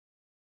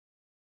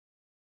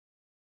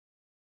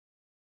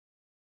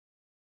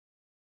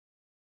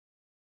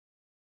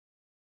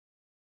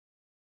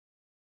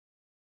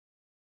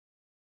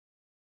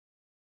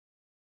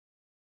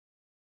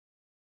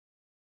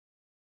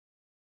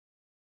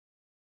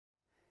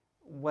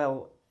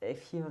Well,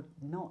 if you're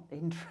not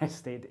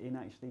interested in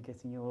actually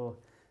getting your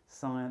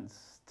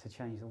science to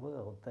change the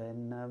world,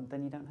 then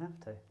you don't have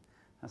to.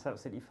 That's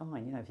absolutely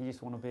fine. You know, if you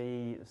just want to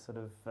be sort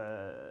of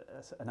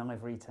an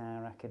ivory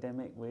tower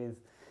academic with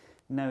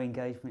no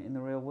engagement in the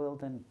real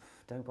world, then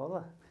don't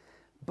bother.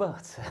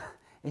 But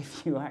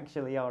if you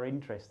actually are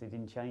interested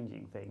in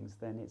changing things,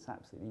 then it's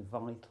absolutely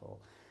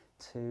vital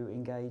to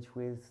engage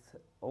with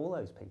all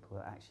those people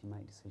that actually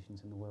make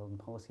decisions in the world, and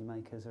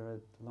policymakers are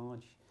a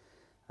large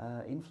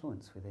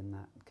influence within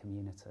that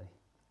community.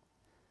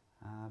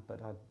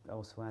 But I'd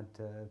also add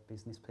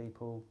business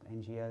people,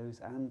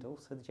 NGOs, and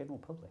also the general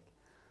public,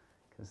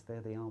 because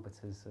they're the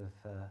arbiters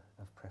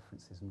of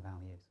preferences and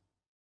values.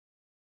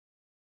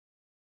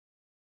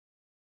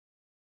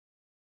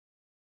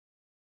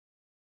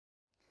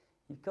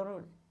 You've got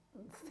to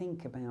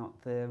think about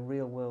the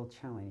real world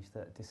challenge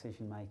that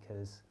decision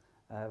makers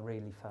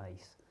really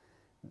face.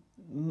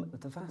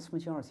 The vast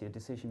majority of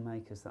decision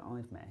makers that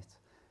I've met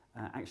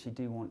actually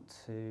do want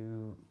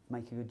to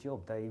make a good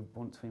job. They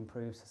want to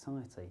improve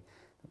society.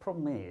 The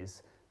problem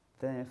is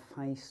they're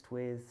faced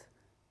with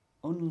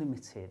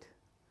unlimited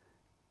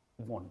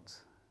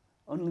want,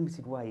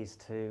 unlimited ways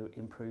to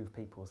improve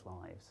people's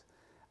lives.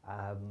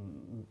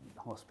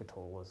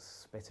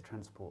 Hospitals, better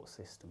transport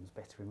systems,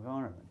 better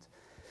environment,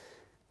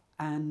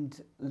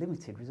 and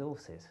limited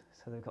resources.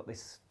 So they've got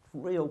this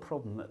real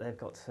problem that they've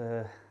got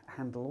to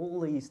handle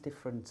all these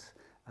different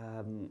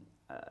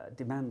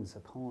demands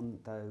upon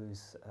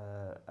those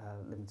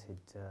limited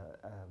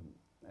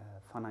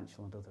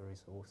financial and other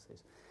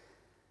resources.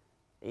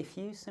 If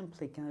you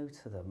simply go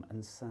to them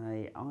and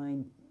say,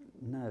 I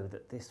know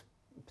that this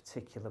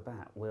particular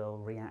bat will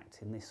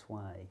react in this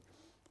way,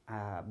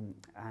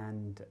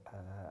 and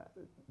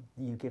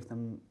you give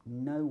them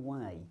no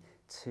way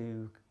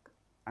to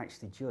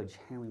actually judge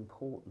how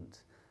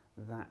important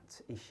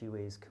that issue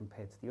is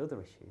compared to the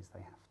other issues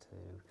they have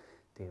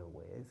to deal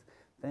with,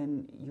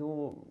 then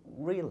you're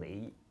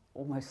really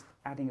almost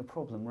adding a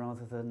problem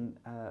rather than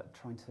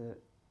trying to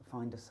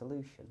find a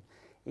solution.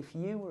 If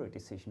you were a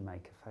decision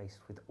maker faced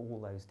with all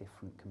those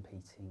different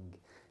competing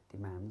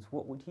demands,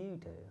 what would you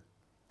do?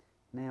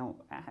 Now,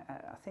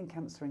 I think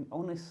answering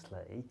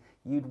honestly,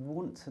 you'd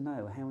want to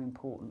know how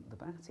important the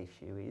bat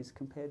issue is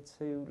compared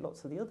to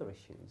lots of the other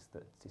issues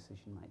that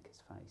decision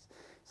makers face.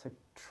 So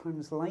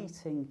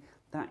translating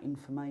that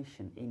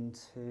information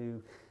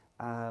into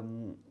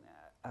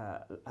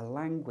a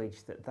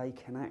language that they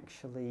can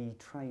actually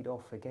trade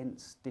off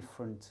against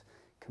different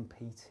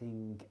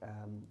competing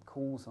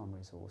calls on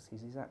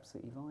resources is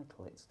absolutely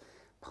vital. It's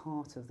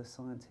part of the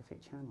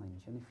scientific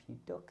challenge, and if you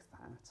duck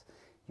that,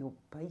 you're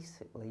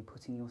basically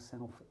putting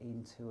yourself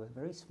into a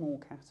very small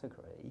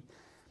category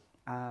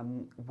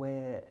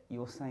where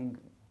you're saying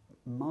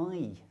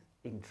my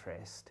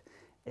interest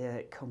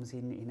comes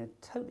in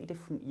a totally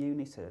different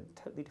unit, a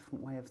totally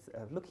different way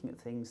of looking at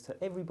things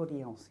to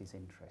everybody else's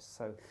interests.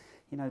 So,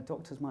 you know,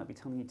 doctors might be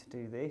telling you to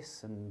do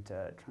this, and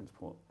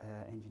transport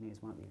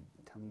engineers might be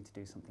telling you to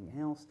do something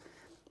else.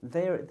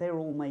 They're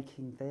all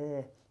making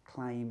their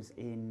claims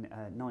in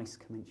nice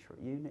commensurate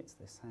units.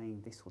 They're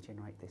saying this will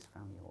generate this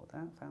value or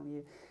that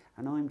value,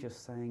 and I'm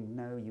just saying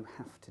no, you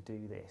have to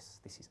do this.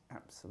 This is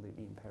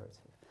absolutely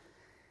imperative.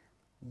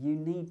 You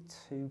need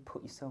to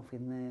put yourself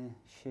in their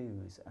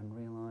shoes and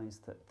realise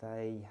that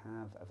they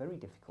have a very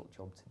difficult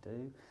job to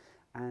do,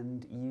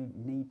 and you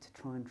need to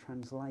try and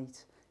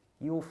translate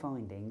your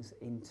findings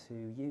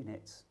into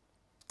units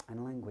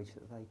and language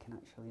that they can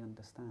actually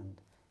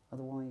understand.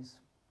 Otherwise,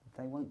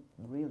 they won't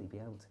really be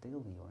able to deal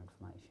with your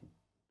information.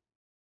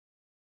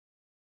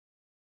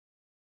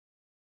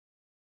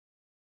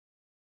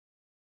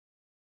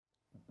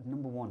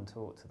 Number one,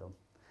 talk to them.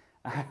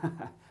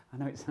 I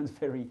know it sounds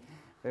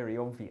very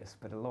obvious,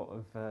 but a lot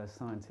of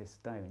scientists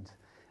don't.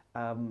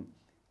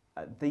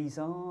 These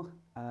are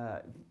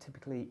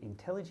typically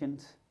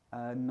intelligent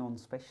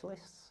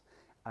non-specialists.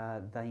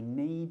 They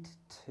need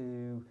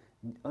to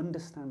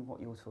understand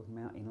what you're talking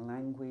about in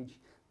language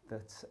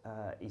that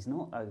is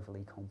not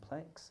overly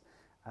complex,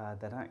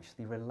 that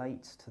actually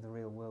relates to the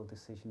real world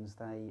decisions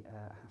they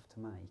have to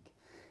make.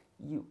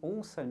 You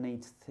also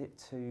need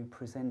to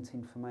present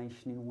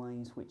information in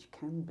ways which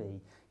can be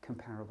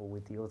comparable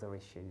with the other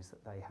issues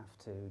that they have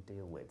to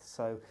deal with.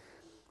 So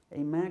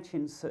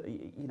imagine,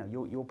 you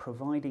know, you're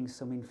providing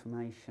some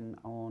information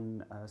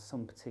on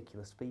some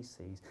particular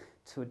species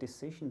to a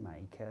decision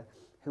maker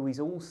who is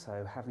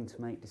also having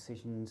to make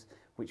decisions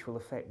which will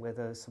affect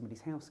whether somebody's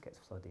house gets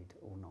flooded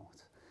or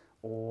not,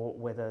 or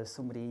whether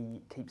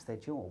somebody keeps their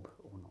job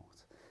or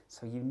not.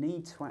 So you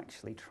need to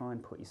actually try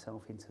and put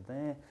yourself into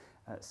their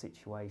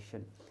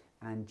situation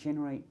and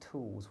generate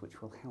tools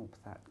which will help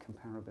that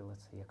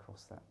comparability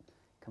across that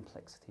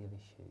complexity of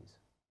issues.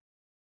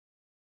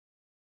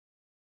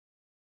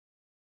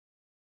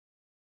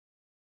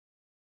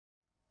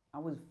 I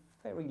was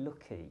very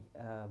lucky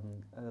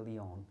early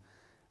on,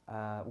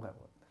 well,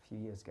 a few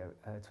years ago,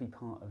 to be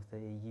part of the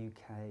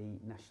UK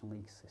National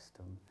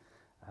Ecosystem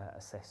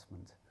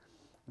assessment.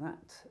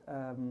 That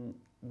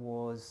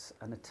was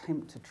an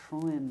attempt to try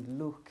and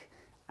look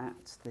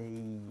at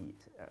the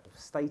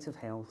state of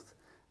health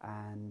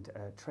and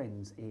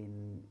trends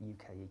in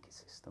UK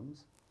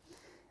ecosystems.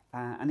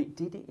 And it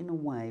did it in a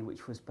way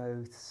which was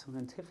both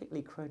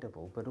scientifically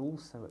credible but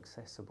also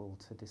accessible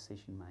to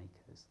decision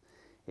makers.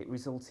 It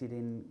resulted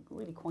in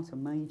really quite a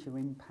major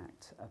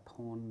impact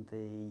upon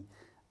the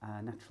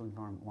Natural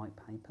Environment White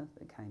Paper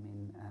that came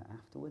in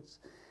afterwards,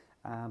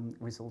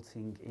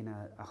 resulting in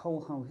a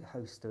whole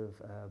host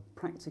of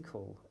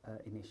practical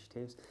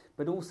initiatives,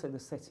 but also the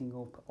setting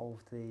up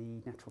of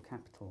the Natural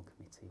Capital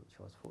Committee, which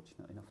I was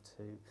fortunate enough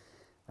to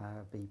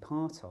be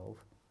part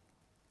of,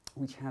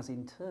 which has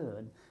in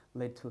turn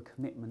led to a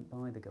commitment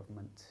by the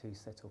government to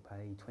set up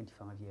a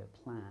 25-year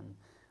plan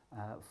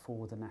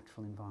for the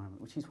natural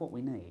environment, which is what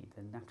we need.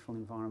 The natural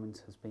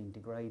environment has been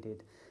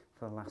degraded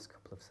for the last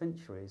couple of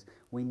centuries.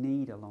 We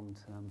need a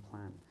long-term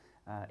plan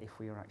if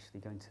we are actually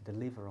going to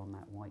deliver on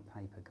that white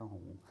paper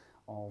goal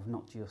of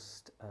not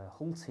just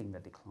halting the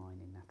decline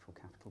in natural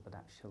capital, but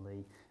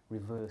actually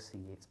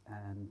reversing it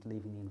and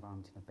leaving the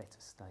environment in a better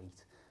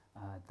state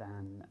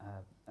than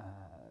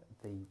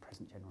the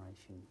present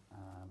generation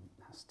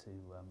has to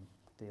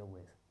deal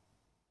with.